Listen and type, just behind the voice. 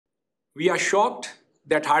We are shocked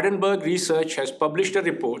that Hindenburg Research has published a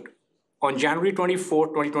report on January 24,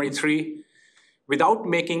 2023, without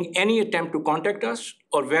making any attempt to contact us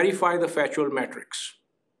or verify the factual metrics.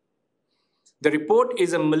 The report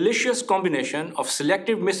is a malicious combination of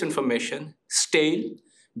selective misinformation, stale,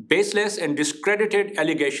 baseless, and discredited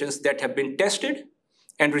allegations that have been tested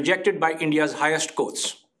and rejected by India's highest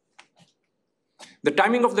courts. The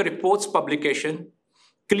timing of the report's publication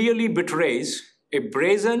clearly betrays a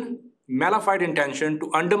brazen, malified intention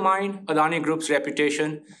to undermine Adani Group's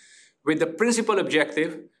reputation with the principal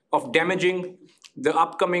objective of damaging the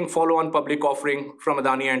upcoming follow-on public offering from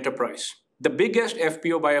Adani Enterprise, the biggest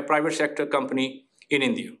FPO by a private sector company in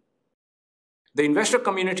India. The investor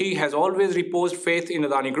community has always reposed faith in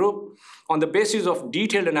Adani Group on the basis of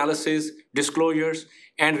detailed analysis, disclosures,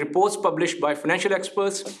 and reports published by financial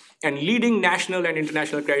experts and leading national and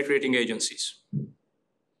international credit rating agencies.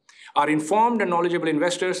 Our informed and knowledgeable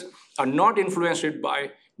investors are not influenced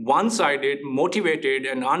by one-sided, motivated,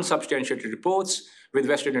 and unsubstantiated reports with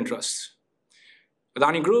vested interests.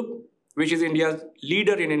 Adani Group, which is India's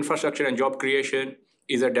leader in infrastructure and job creation,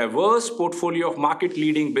 is a diverse portfolio of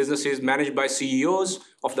market-leading businesses managed by CEOs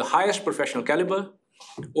of the highest professional caliber,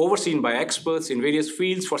 overseen by experts in various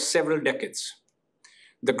fields for several decades.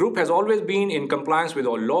 The group has always been in compliance with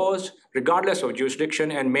all laws, regardless of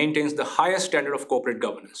jurisdiction, and maintains the highest standard of corporate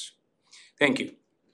governance. Thank you.